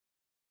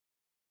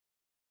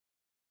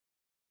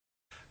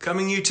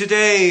Coming you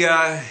today.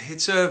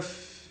 It's a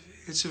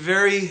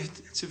very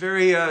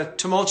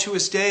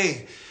tumultuous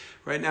day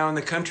right now in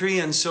the country,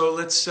 and so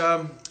let's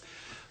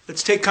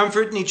take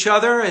comfort in each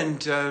other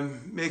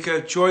and make a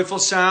joyful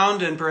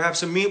sound, and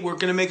perhaps we're going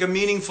to make a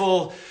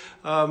meaningful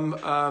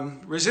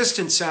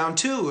resistant sound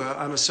too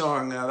on a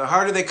song. The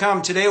harder they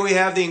come. Today we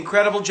have the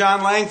incredible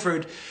Jon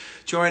Langford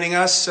joining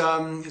us.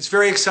 It's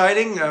very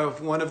exciting.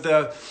 One of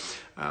the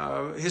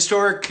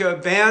historic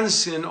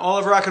bands in all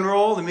of rock and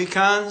roll, the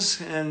Mekons,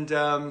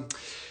 and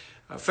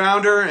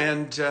founder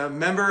and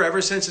member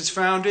ever since its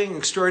founding.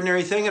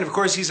 Extraordinary thing. And of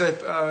course he's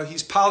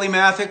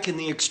polymathic in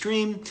the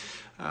extreme.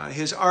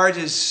 His art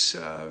is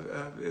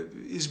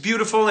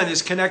beautiful and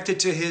is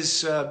connected to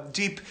his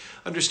deep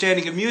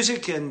understanding of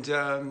music and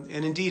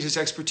indeed his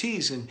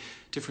expertise in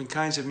different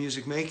kinds of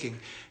music making.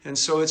 And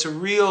so it's a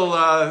real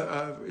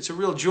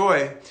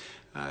joy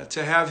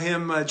to have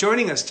him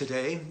joining us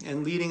today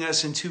and leading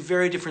us in two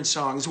very different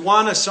songs.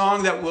 One, a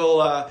song that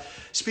will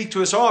speak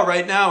to us all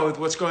right now with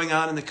what's going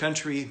on in the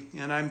country.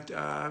 And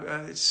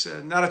it's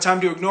not a time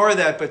to ignore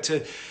that, but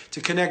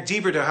to connect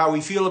deeper to how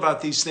we feel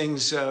about these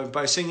things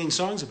by singing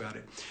songs about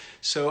it.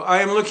 So I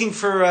am looking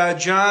for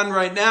Jon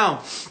right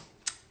now,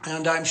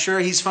 and I'm sure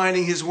he's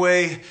finding his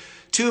way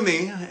to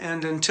me.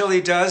 And until he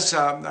does,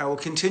 I will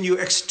continue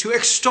to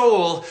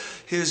extol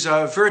his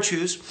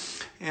virtues.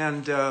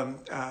 And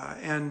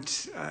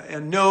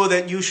know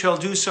that you shall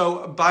do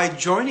so by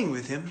joining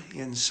with him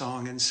in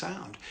song and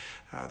sound.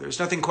 There's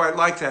nothing quite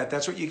like that.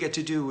 That's what you get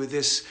to do with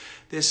this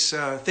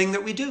thing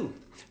that we do,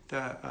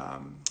 the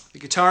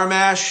Guitar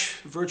Mash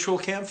virtual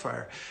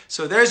campfire.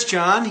 So there's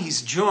Jon.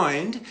 He's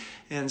joined,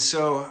 and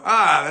so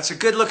that's a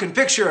good-looking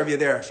picture of you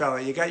there,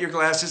 fella. You got your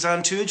glasses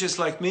on too, just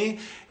like me.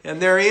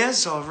 And there he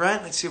is. All right.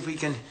 Let's see if we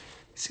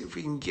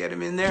can get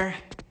him in there.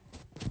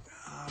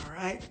 All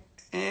right,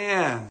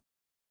 and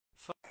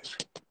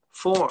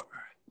 4,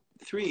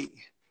 3,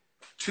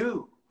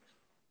 2,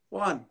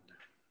 1.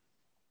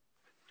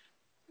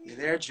 You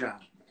there, Jon?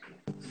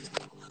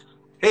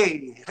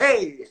 Hey.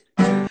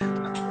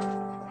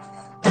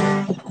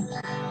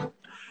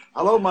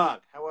 Hello,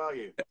 Mark. How are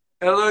you?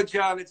 Hello,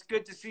 Jon. It's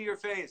good to see your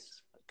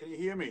face. Can you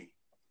hear me?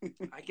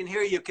 I can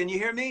hear you. Can you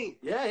hear me?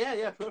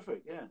 Yeah.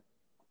 Perfect. Yeah.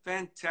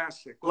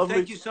 Fantastic. Well,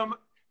 thank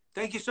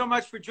you so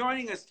much for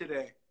joining us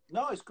today.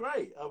 No, it's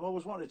great. I've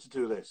always wanted to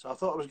do this. I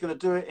thought I was going to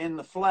do it in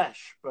the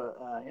flesh, but,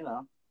 you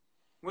know.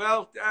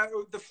 Well,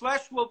 the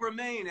flesh will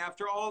remain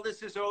after all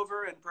this is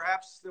over, and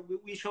perhaps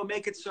we shall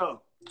make it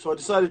so. So I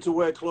decided to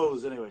wear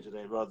clothes anyway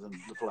today rather than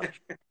the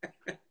flesh.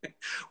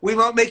 We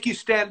won't make you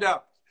stand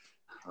up.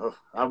 Oh,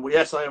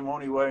 yes, I am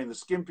only wearing the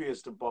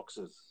skimpiest of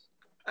boxers.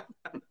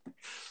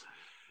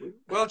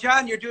 Well,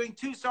 Jon, you're doing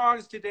two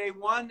songs today.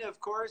 One, of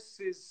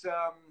course, is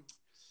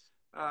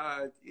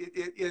a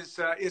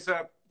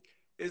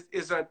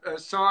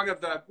song of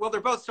the, well,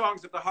 they're both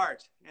songs of the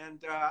heart,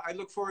 and I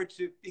look forward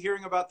to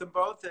hearing about them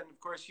both, and of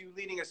course you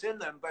leading us in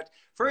them. But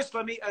first,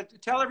 let me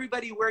tell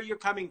everybody where you're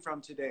coming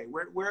from today.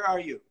 Where are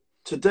you?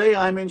 Today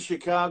I'm in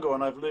Chicago,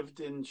 and I've lived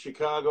in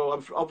Chicago.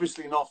 I'm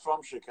obviously not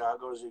from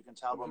Chicago, as you can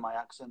tell by my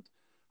accent.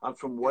 I'm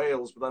from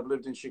Wales, but I've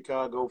lived in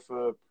Chicago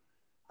for,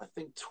 I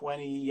think,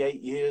 28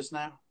 years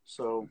now.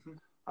 So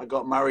I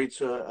got married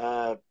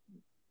to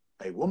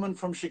a woman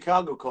from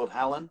Chicago called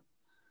Helen.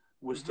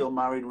 We're still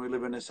married, and we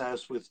live in this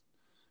house with,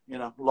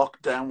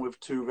 locked down with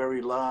 2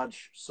 very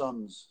large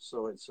sons.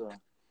 So it's...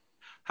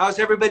 How's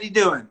everybody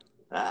doing?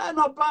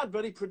 Not bad,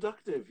 very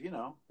productive,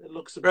 It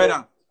looks a right bit...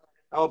 on.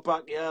 Our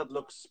backyard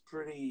looks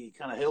pretty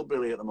kind of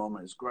hillbilly at the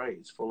moment. It's great.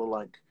 It's full of,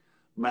 like,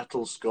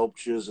 metal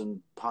sculptures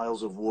and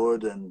piles of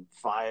wood and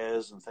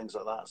fires and things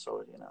like that.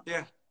 So,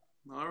 Yeah.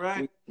 All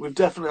right. We've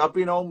definitely... I've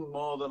been home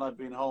more than I've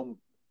been home,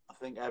 I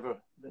think, ever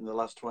in the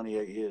last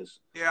 28 years.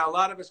 Yeah, a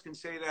lot of us can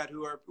say that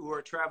who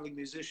are traveling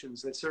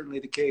musicians. That's certainly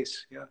the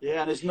case. Yeah.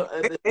 Yeah,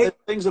 and there's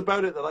things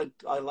about it that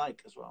I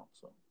like as well.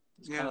 So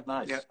it's kind of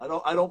nice. Yeah.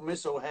 I don't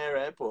miss O'Hare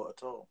Airport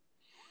at all.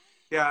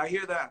 Yeah, I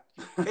hear that.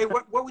 Hey,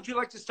 what would you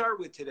like to start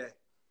with today?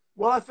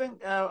 Well, I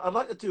think I'd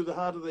like to do The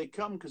Harder They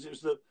Come, because it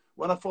was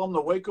when I formed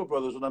the Waco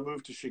Brothers, when I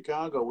moved to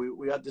Chicago,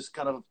 we had this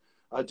kind of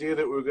idea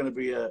that we were going to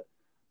be a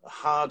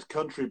hard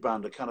country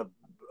band, a kind of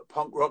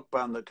punk rock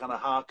band that kind of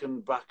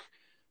harkened back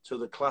to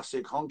the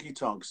classic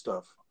honky-tonk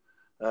stuff,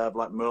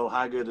 like Merle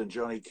Haggard and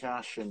Johnny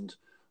Cash and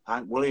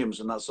Hank Williams,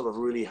 and that sort of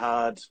really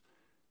hard,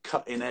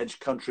 cutting-edge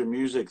country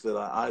music that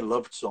I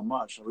loved so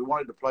much. And we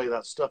wanted to play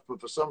that stuff, but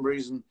for some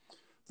reason,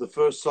 the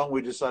first song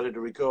we decided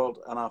to record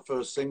and our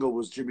first single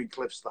was Jimmy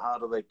Cliff's The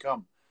Harder They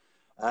Come.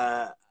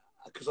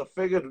 Because I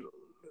figured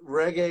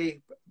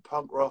reggae,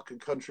 punk rock, and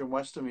country and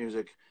western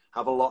music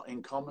have a lot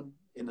in common,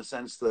 in the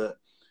sense that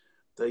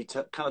they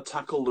kind of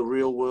tackle the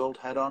real world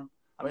head-on.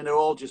 I mean, they're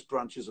all just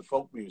branches of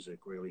folk music,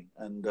 really.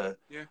 And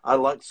I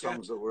liked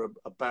songs that were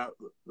about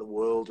the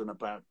world and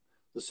about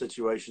the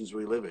situations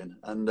we live in.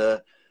 And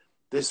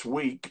this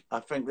week, I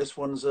think this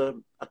one's a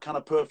kind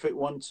of perfect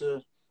one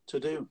to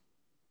do.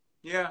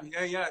 Yeah.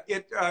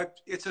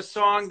 It's a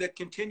song that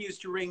continues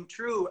to ring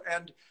true.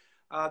 And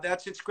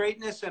That's its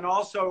greatness, and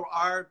also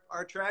our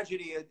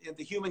tragedy in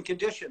the human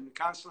condition,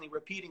 constantly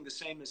repeating the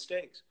same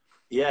mistakes.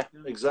 Yeah,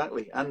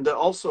 exactly. And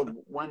also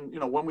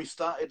when we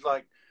started,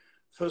 like,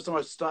 first time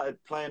I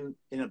started playing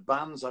in a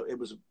bands,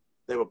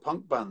 they were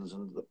punk bands,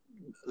 and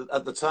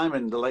at the time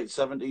in the late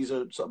 70s,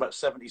 or sort of about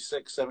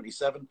 76,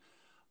 77,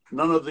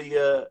 none of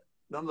the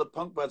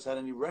punk bands had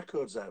any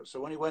records out.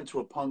 So when he went to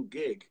a punk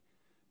gig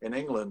in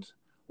England,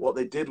 what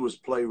they did was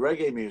play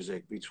reggae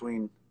music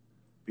between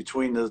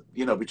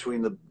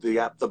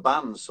the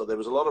bands. So there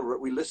was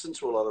we listened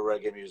to a lot of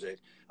reggae music,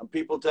 and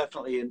people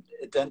definitely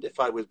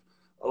identified with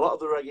a lot of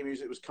the reggae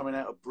music was coming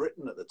out of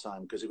Britain at the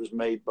time, because it was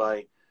made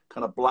by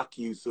kind of black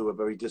youth who were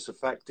very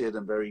disaffected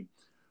and very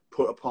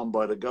put upon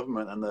by the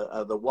government, and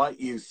the white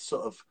youth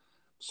sort of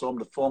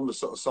formed a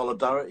sort of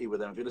solidarity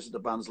with them. If you listen to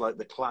bands like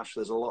The Clash,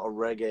 there's a lot of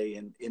reggae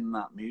in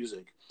that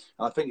music,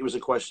 and I think it was a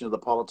question of the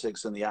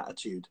politics and the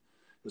attitude,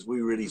 because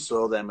we really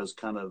saw them as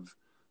kind of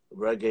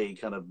reggae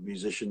kind of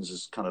musicians,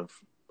 as kind of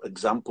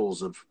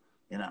examples of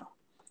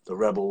the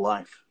rebel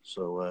life.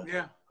 So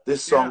Yeah.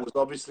 this song was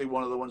obviously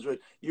one of the ones.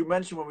 You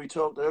mentioned when we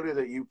talked earlier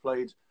that you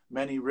played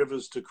Many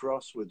Rivers to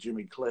Cross with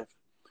Jimmy Cliff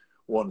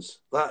once.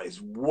 That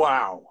is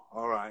wow.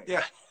 All right.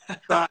 Yeah.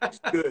 That's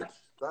good.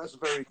 That's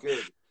very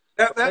good.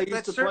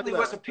 That certainly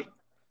was a peak.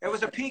 It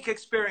was a peak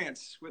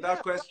experience,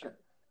 without question.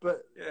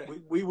 But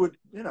we would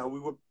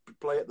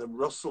play at the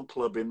Russell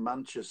Club in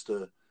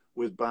Manchester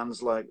with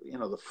bands like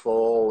the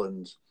Fall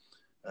and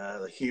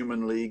the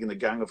Human League and the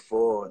Gang of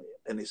Four,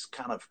 and this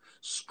kind of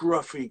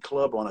scruffy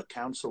club on a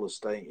council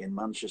estate in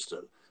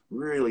Manchester.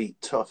 Really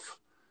tough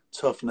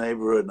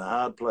neighborhood and a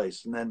hard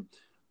place. And then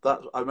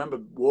I remember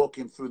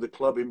walking through the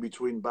club in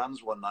between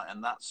bands one night,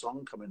 and that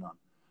song coming on,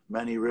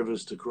 Many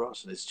Rivers to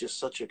Cross, and it's just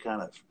such a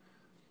kind of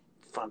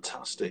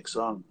fantastic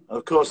song. And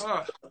of course,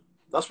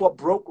 that's what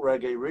broke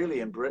reggae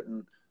really in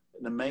Britain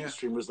in the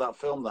mainstream, was that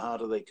film, The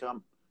Harder They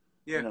Come.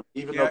 Yeah,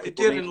 even though it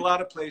did in a lot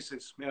of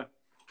places. Yeah,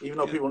 even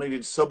though people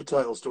needed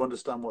subtitles to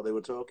understand what they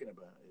were talking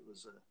about,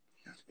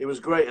 it was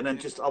great. And then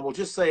I will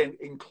just say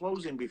in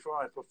closing,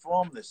 before I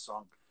perform this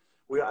song,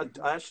 I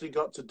actually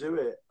got to do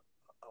it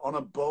on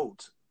a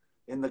boat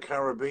in the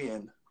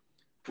Caribbean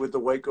with the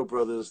Waco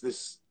Brothers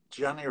this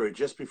January,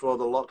 just before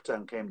the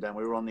lockdown came down.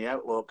 We were on the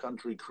Outlaw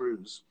Country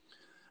Cruise,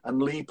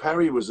 and Lee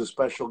Perry was a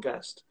special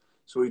guest.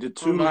 So we did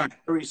two Lee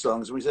Perry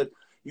songs, and we said,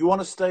 "You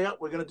want to stay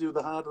up? We're going to do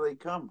The Harder They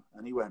Come."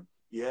 And he went,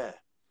 "Yeah."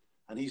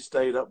 And he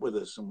stayed up with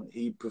us, and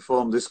he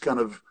performed this kind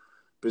of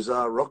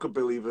bizarre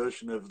rockabilly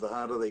version of The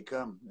Harder They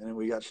Come. And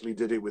we actually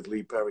did it with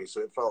Lee Perry.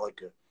 So it felt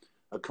like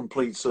a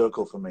complete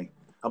circle for me,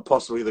 and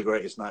possibly the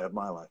greatest night of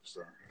my life.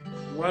 So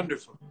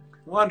wonderful.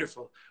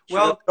 Wonderful.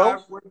 Well,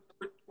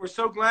 we're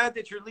so glad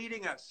that you're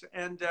leading us.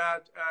 And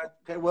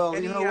okay, well,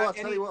 you know what?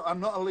 Tell you what, I'm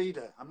not a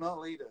leader.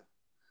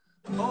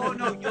 Oh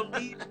no,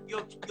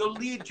 you'll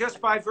lead just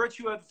by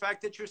virtue of the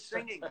fact that you're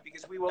singing,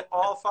 because we will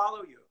all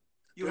follow you.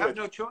 You have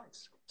no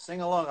choice.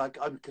 Sing along. I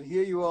can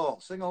hear you all.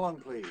 Sing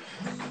along, please.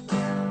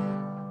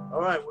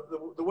 All right.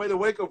 The way the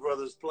Waco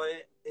Brothers play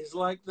it is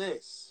like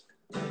this.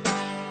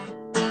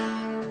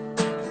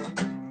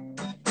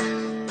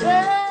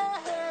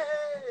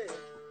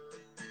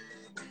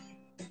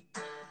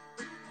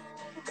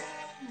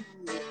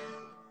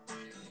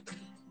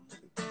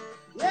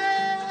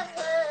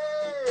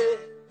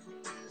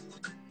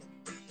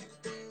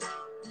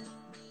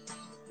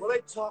 Well,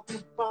 they talk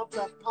about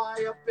that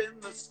pie up in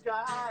the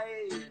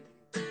sky,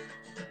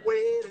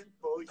 waiting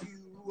for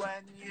you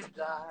when you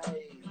die.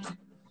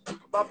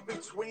 But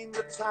between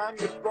the time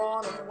you're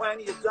born and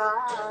when you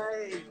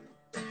die,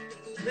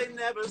 they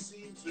never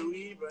seem to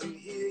even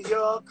hear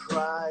your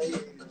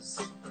cries.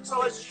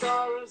 So as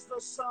sure as the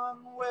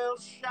sun will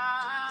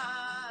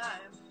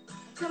shine,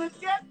 I'm gonna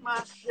get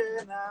my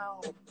share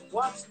now,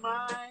 what's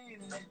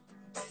mine?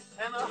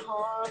 And the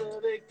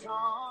harder they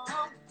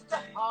come, the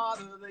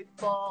harder they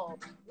fall,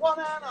 one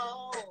and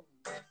all.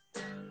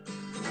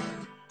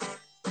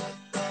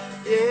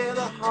 Yeah,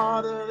 the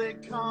harder they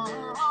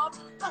come,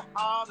 the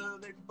harder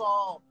they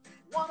fall,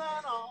 one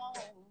and all.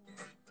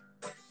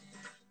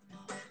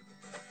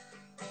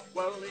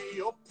 Well,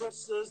 the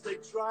oppressors, they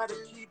try to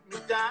keep me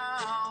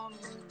down.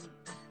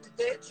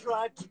 They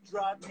try to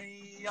drive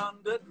me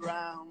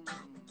underground.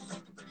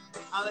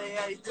 And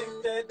they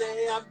think that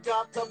they have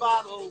got the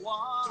battle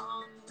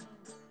won.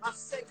 I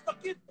say,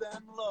 forgive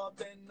them, Lord,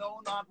 they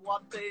know not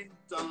what they've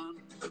done.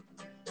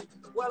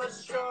 Well,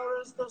 as sure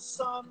as the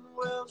sun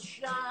will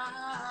shine,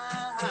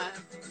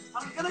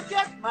 I'm gonna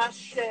get my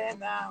share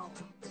now,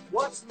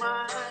 what's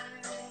mine?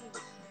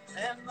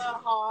 And the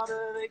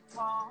harder they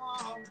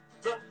come,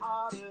 the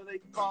harder they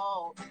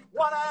fall,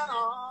 one and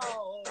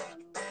all.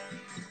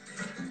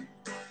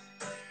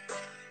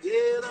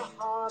 Yeah, the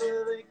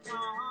harder they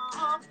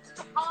come,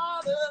 the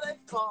harder they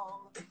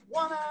fall,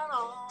 one and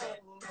all.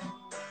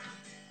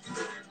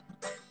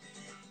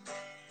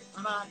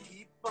 And I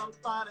keep on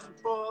fighting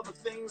for the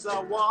things I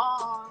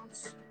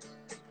want,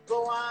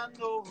 though I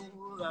know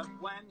that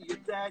when you're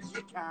dead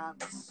you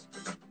can't.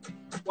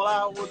 Well,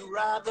 I would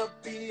rather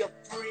be a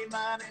free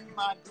man in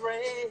my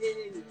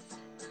grave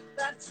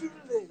than to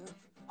live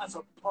as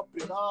a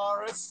puppet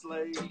or a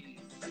slave.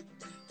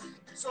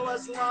 So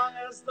as long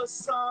as the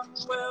sun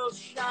will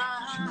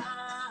shine,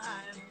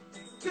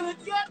 gonna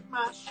get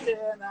my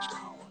share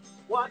now.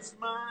 What's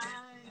mine?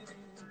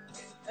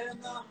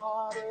 And the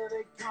harder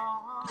they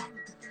come,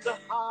 the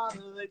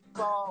harder they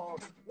fall,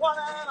 one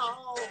and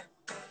all.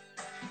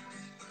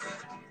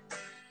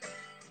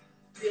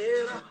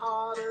 Yeah, the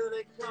harder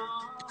they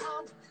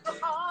come, the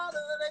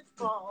harder they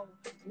fall,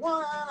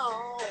 one and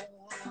all.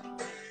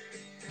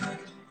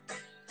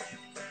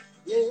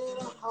 Yeah,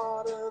 the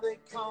harder they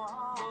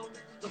come,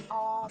 the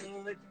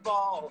harder they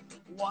fall,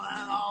 one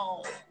and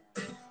all.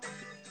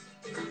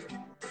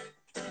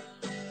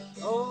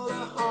 Oh, the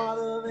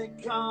harder they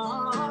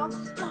come,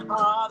 the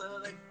harder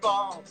they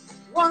fall,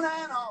 one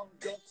and all.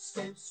 You're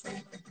so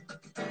sweet,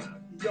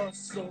 you're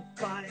so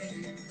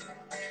fine.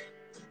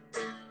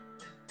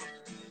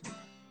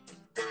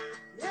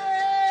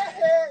 Yeah.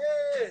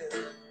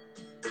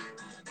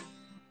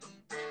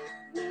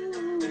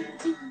 Ooh.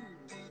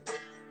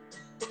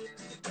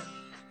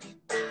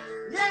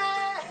 Yeah.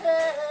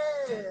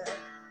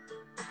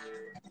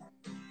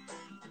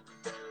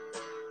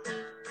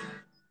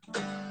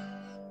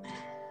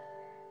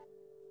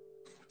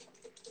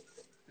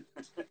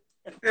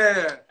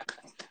 Yeah.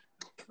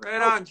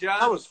 Right on,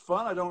 John. That was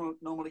fun. I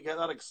don't normally get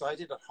that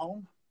excited at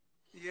home.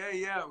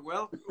 Yeah.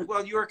 Well,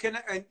 you're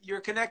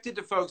connected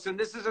to folks, and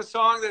this is a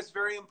song that's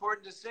very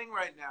important to sing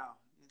right now.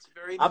 It's a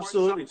very important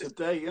Absolutely song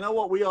today. You know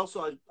what? We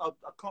also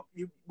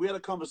we had a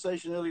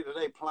conversation earlier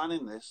today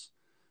planning this,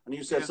 and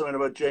you said something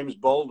about James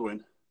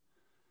Baldwin.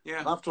 Yeah.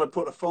 And after I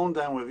put the phone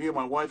down with you,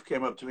 my wife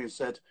came up to me and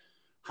said,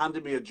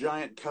 handed me a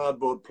giant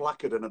cardboard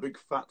placard and a big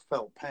fat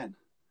felt pen,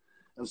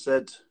 and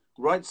said,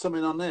 "Write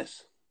something on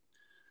this."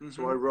 Mm-hmm.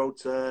 So I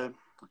wrote.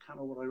 I can't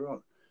remember what I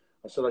wrote.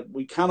 I said, like,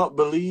 "We cannot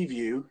believe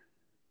you.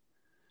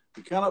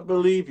 We cannot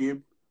believe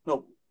you.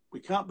 No, we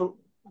can't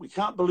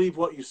believe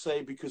what you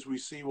say because we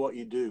see what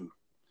you do."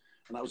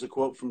 And that was a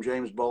quote from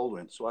James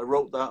Baldwin. So I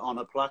wrote that on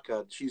a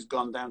placard. She's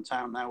gone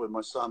downtown now with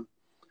my son.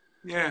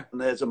 Yeah.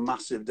 And there's a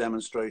massive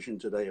demonstration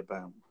today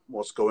about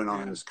what's going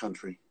on in this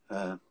country.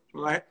 Well,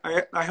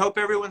 I hope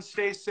everyone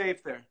stays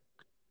safe there.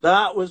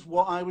 That was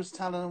what I was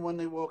telling them when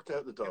they walked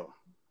out the door.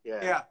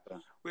 Yeah.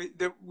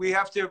 We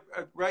have to,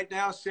 right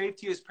now,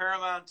 safety is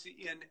paramount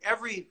in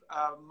every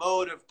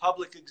mode of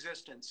public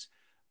existence,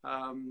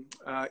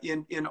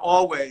 in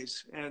all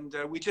ways. And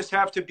we just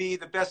have to be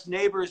the best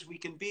neighbors we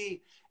can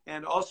be,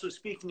 and also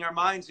speaking our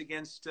minds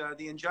against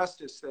the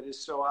injustice that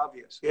is so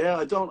obvious. Yeah,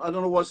 I don't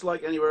know what it's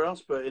like anywhere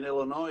else, but in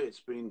Illinois,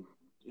 it's been,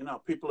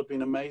 people have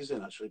been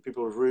amazing, actually.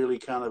 People have really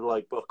kind of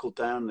like buckled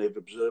down. They've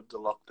observed the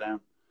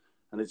lockdown,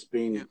 and it's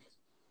been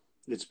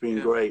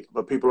great.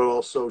 But people are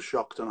also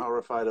shocked and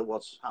horrified at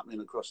what's happening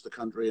across the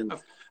country. And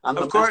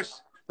of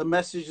course, the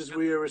messages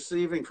we are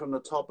receiving from the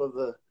top of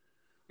the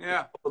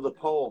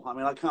poll. I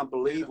mean, I can't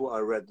believe what I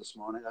read this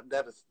morning. I've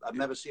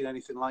never seen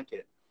anything like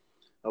it.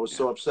 I was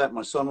so upset.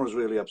 My son was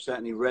really upset,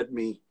 and he read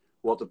me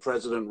what the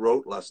president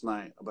wrote last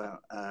night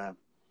about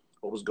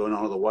what was going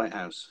on at the White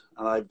House.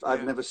 And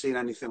I've never seen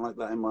anything like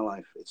that in my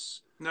life.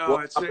 What's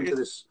happened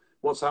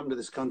to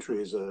this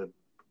country is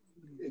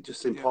it's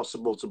just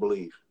impossible to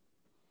believe.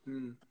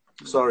 Mm.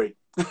 Sorry.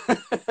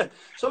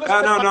 So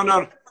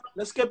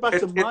let's get back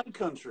to my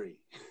country.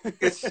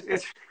 It's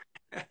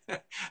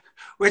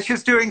which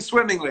is doing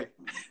swimmingly.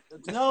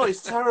 No,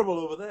 it's terrible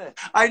over there.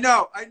 I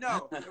know.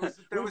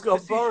 We've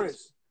got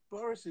Boris.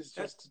 Boris is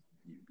just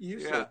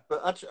useless. Yeah.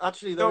 But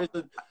actually, there is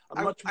a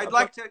much.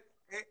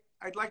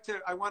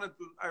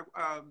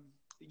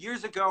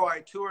 Years ago, I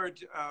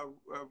toured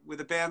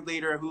with a band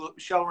leader who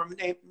shall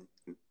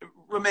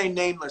remain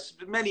nameless.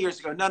 Many years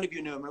ago, none of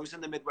you knew him. I was in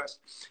the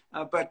Midwest,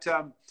 but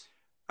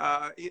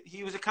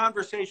he was a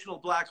conversational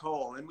black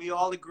hole, and we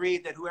all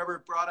agreed that whoever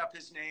brought up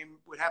his name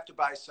would have to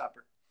buy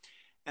supper.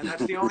 And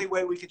that's the only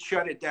way we could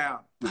shut it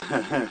down.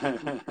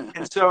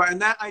 I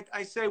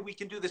say we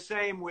can do the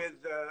same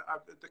with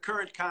the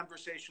current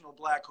conversational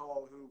black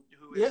hole who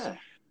is.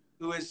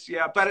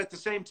 But at the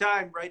same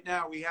time, right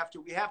now we have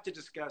to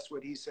discuss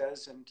what he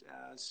says, and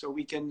so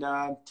we can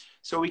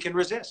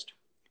resist.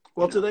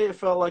 Well, today it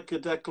felt like a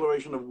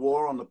declaration of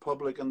war on the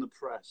public and the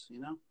press.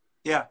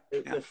 Yeah.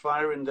 They're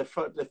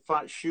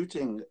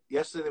shooting.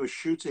 Yesterday they were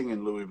shooting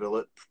in Louisville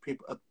at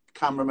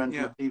cameramen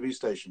from the TV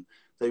station.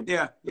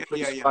 The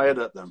police fired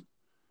at them.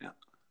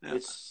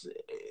 It's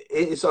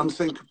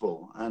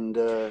unthinkable, and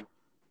I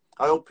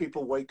hope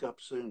people wake up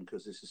soon,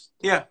 because this is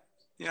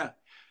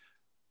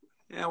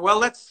Well,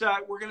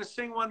 we're going to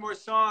sing one more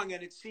song,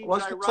 and it seems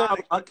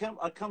ironic.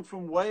 I come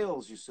from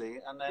Wales, you see,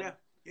 and then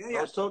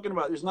I was talking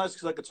about. It was nice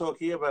because I could talk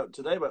here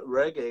today about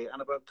reggae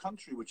and about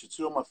country, which are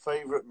two of my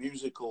favorite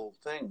musical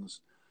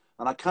things.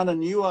 And I kind of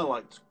knew I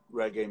liked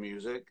reggae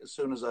music as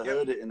soon as I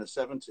heard it in the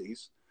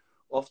 70s.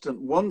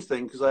 Often, one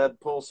thing, because I had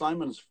Paul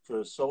Simon's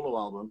first solo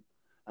album,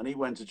 and he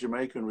went to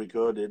Jamaica and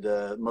recorded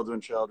Mother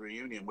and Child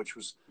Reunion, which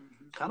was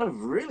kind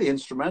of really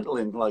instrumental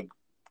in like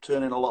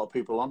turning a lot of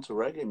people onto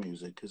reggae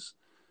music, because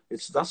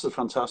that's a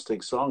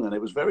fantastic song, and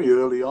it was very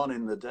early on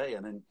in the day.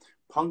 And then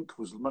punk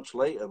was much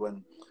later,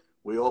 when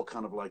we all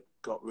kind of like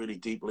got really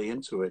deeply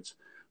into it.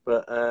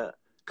 But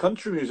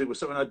country music was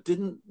something I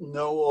didn't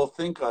know or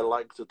think I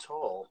liked at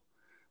all.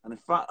 And in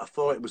fact, I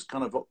thought it was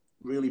kind of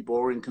really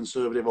boring,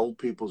 conservative old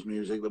people's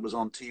music that was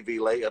on TV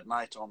late at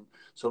night on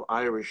some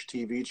Irish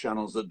TV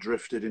channels that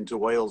drifted into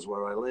Wales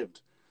where I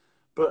lived.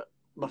 But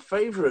my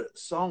favourite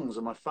songs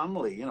and my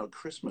family, you know,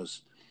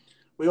 Christmas,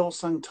 we all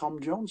sang Tom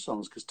Jones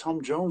songs because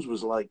Tom Jones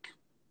was like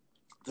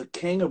the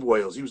king of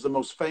Wales. He was the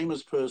most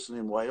famous person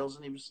in Wales,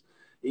 and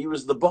he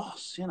was the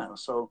boss, you know.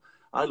 So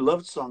I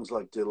loved songs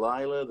like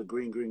Delilah, The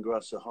Green Green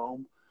Grass at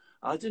Home.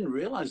 I didn't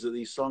realize that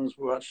these songs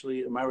were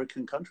actually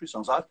American country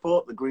songs. I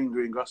thought The Green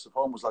Green Grass at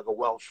Home was like a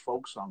Welsh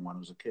folk song when I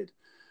was a kid.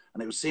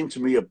 And it seemed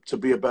to me to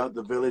be about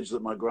the village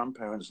that my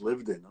grandparents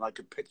lived in. And I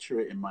could picture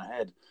it in my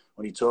head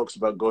when he talks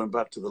about going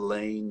back to the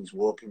lane, he's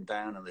walking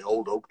down, and the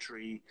old oak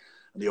tree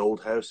and the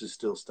old house is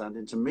still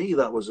standing. To me,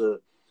 that was a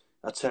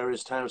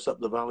terraced house up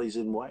the valleys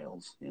in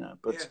Wales, you know.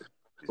 But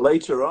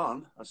later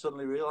on, I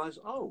suddenly realized,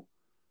 oh,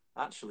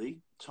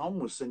 actually, Tom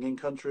was singing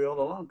country all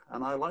along.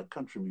 And I like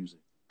country music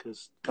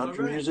because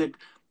country music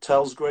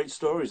tells great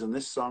stories. And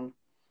this song's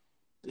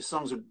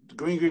a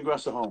Green Green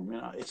Grass at Home. You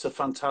know, it's a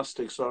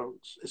fantastic song.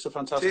 It's a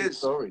fantastic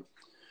story.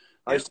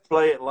 I used to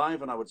play it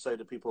live, and I would say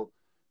to people,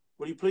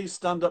 "Will you please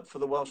stand up for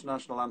the Welsh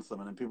national anthem?"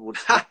 And then people would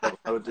stand up.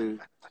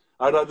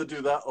 I'd either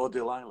do that or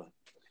Delilah.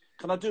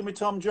 Can I do my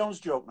Tom Jones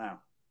joke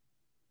now?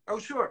 Oh,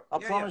 sure. I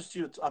promised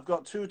you. I've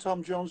got 2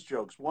 Tom Jones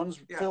jokes. One's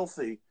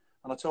filthy,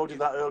 and I told you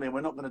that earlier. And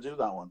we're not going to do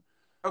that one.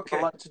 Okay.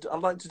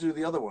 I'd like to do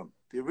the other one.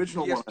 The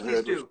original one I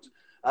heard. Please do.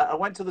 I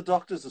went to the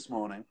doctor's this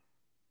morning,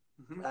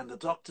 and the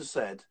doctor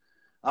said,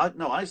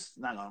 hang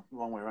on,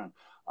 wrong way around.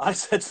 I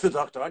said to the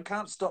doctor, I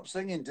can't stop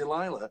singing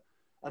Delilah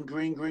and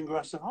Green Green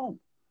Grass at Home.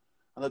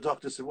 And the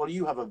doctor said, well,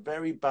 you have a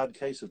very bad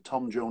case of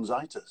Tom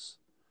Jones-itis.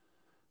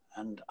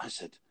 And I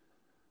said,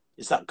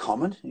 is that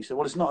common? He said,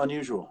 well, it's not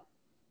unusual.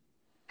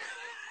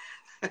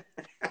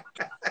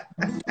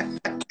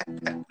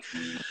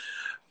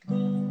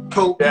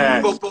 Boom,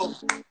 boom, boom,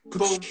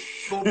 boom,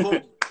 boom,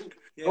 boom.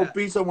 Oh,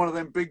 beat on one of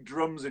them big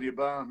drums in your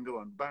barn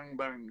going bang,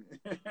 bang.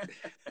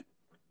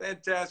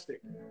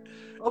 Fantastic.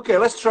 Okay,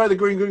 let's try the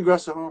Green Green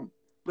Grass at Home.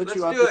 Let's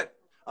do it.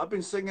 I've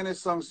been singing this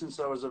song since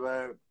I was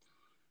about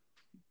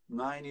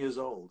 9 years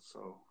old.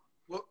 So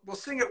we'll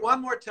sing it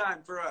one more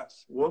time for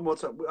us. One more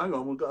time. Hang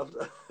on,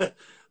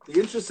 the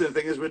interesting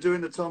thing is we're doing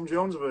the Tom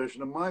Jones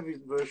version, and my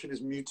version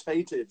is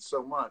mutated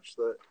so much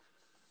that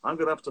I'm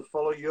going to have to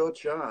follow your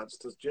charts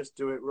to just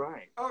do it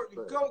right. Oh,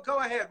 go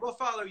ahead. We'll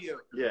follow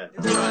you. Yeah.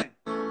 It's fine.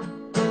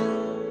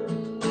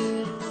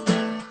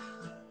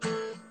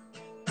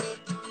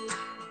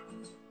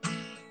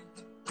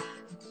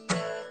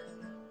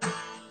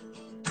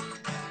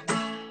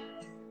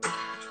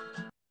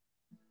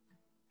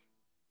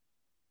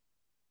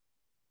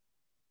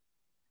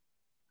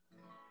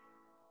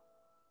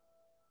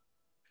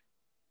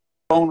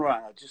 Phone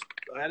rang.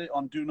 I had it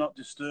on Do Not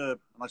Disturb,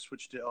 and I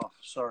switched it off.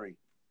 Sorry.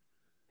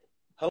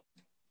 Hello?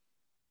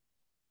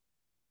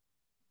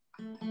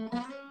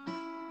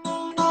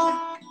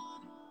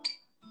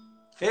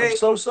 Hey. I'm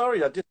so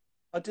sorry.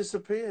 I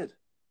disappeared.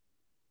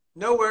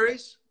 No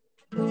worries.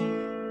 The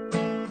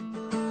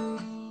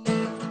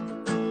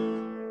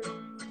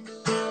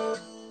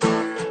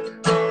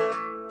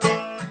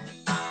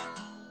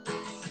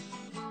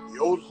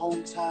old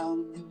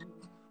hometown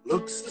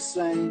looks the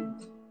same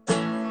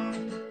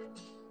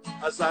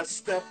as I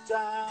step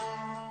down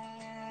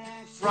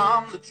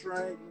from the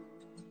train.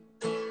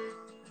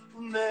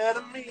 There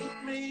to meet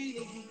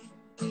me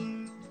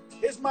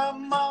is my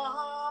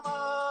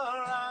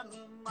mama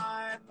and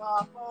my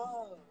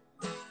papa.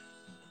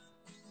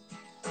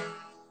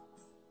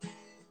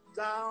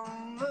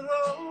 Down the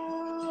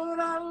road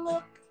I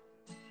look,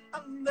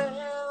 and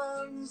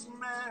there's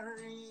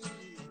Mary,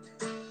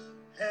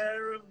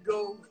 hair of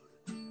gold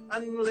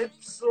and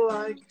lips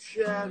like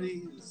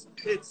cherries.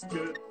 It's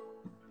good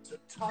to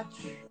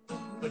touch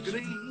the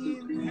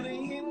green,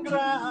 green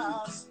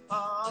grass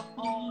of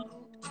home.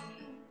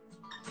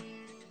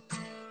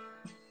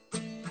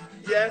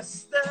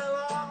 Yes,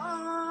 they'll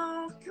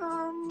all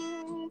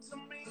come to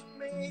meet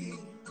me,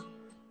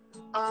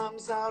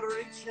 arms out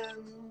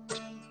reaching,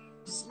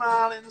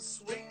 smiling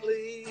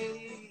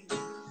sweetly.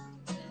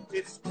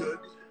 It's good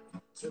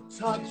to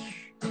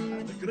touch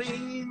the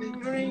green,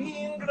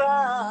 green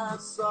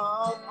grass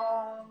of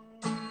home.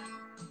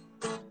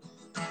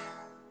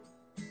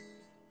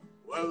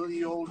 Well,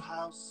 the old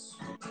house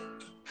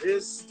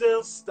is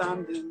still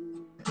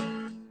standing,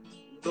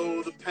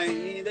 though the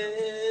paint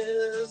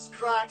is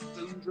cracked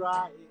and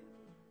dry.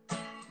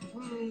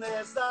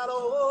 There's that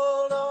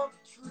old oak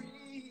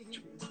tree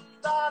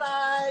that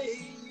I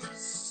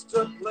used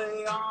to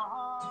play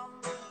on,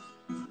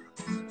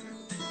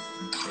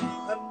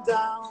 and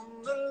down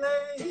the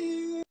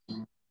lane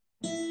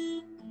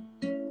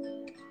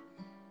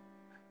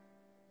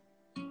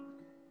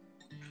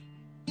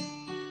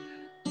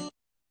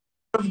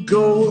of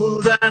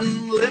gold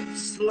and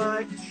lips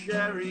like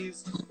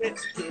cherries.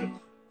 It's good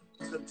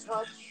to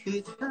touch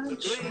the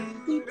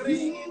green,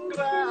 green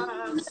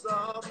grass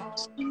of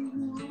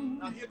home.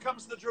 Now here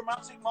comes the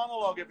dramatic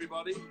monologue,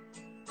 everybody.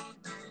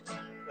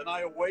 Then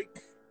I awake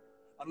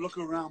and look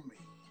around me.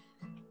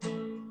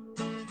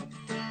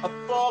 A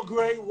four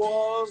grey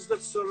walls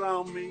that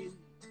surround me.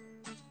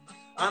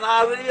 And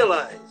I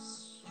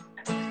realize,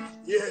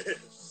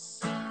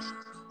 yes,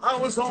 I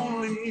was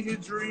only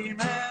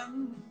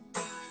dreaming.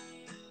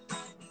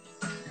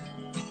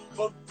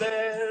 But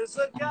there's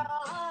a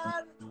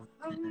God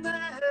and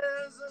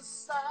there's a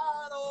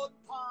sad old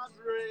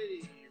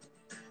padre.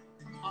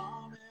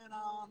 On and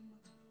on,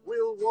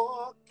 we'll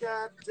walk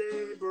at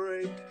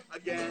daybreak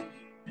again.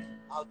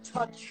 I'll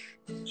touch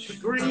the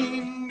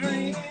green,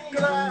 green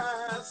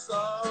grass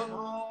of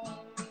home.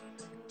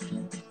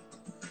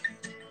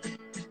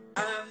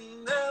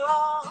 And they'll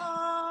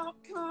all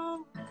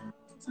come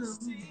to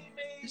see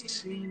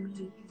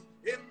me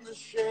in the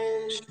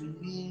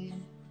shade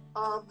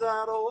of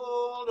that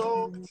old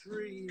oak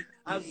tree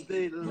as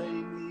they lay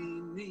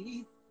me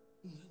neath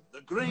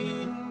the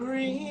green,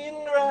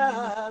 green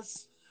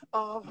grass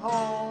of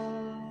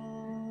home.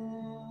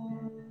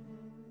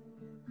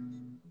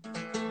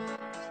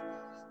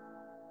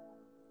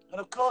 And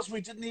of course,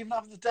 we didn't even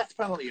have the death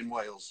penalty in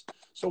Wales.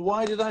 So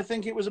why did I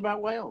think it was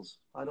about Wales?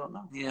 I don't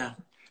know. Yeah.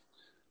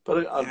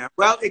 But yeah.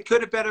 Well, it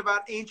could have been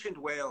about ancient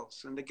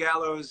Wales and the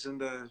gallows and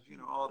the,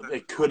 all that.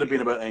 It could have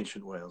been about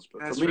ancient Wales,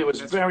 but for me, it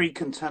was very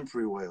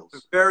contemporary Wales. A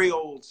very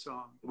old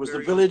song. It was the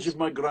village of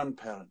my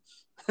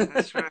grandparents.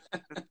 That's right.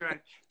 That's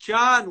right.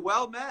 John,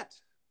 well met.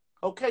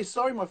 Okay,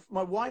 sorry,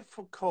 my wife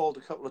called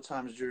a couple of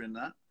times during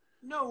that.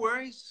 No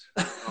worries.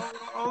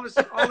 All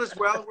is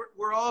well.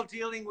 We're all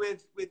dealing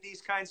with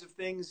these kinds of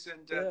things,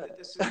 and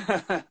this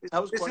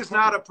is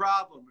not a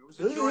problem. It was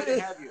a joy to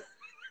have you.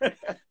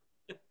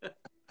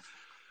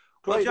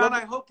 Well, John,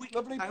 I hope we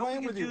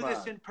can do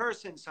this in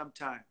person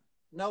sometime.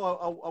 No,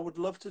 I would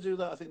love to do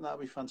that. I think that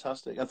would be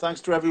fantastic. And thanks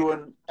to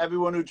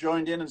everyone who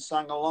joined in and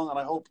sang along. And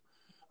I hope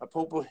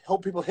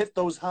people hit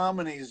those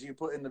harmonies you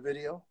put in the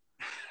video.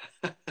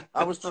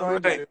 I was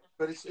trying to,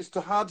 but it's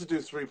too hard to do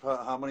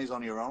 3-part harmonies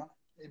on your own.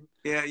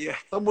 Yeah.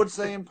 Some would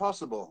say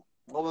impossible.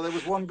 Although there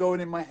was one going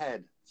in my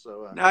head.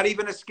 So not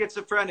even a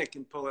schizophrenic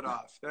can pull it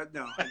off.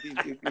 No,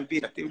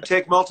 it would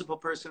take multiple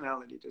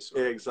personality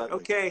disorder. Yeah, exactly.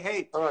 Okay,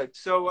 hey. All right.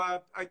 So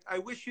I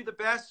wish you the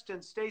best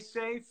and stay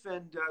safe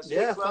and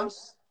stay close.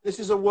 Thanks. This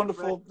is a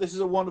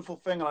wonderful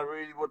thing, and I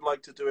really would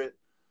like to do it.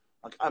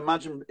 I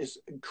imagine it's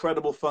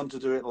incredible fun to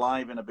do it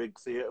live in a big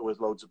theater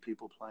with loads of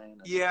people playing.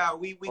 Yeah,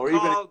 we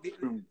call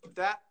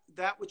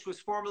that which was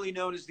formerly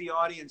known as the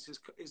audience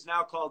is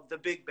now called the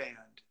big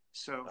band.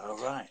 So. All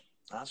right.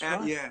 That's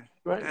right. Yeah.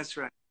 Right. That's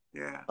right.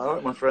 Yeah. All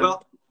right, my friend.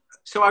 Well,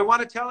 so I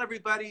want to tell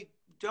everybody,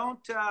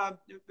 don't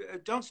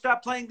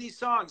stop playing these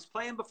songs.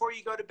 Play them before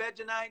you go to bed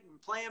tonight,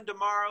 and play them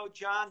tomorrow.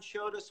 John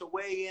showed us a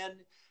way in.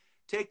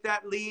 Take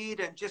that lead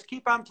and just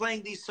keep on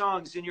playing these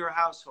songs in your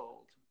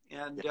household.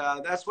 And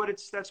that's what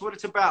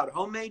it's about.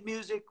 Homemade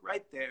music,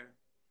 right there.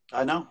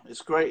 I know,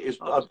 it's great.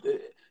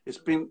 It's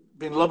been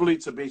lovely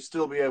to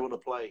still be able to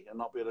play and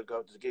not be able to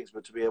go to the gigs,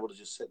 but to be able to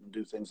just sit and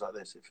do things like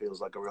this. It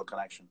feels like a real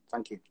connection.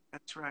 Thank you.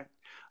 That's right.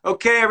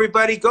 Okay,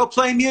 everybody, go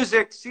play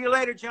music. See you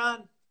later,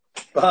 John.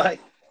 Bye.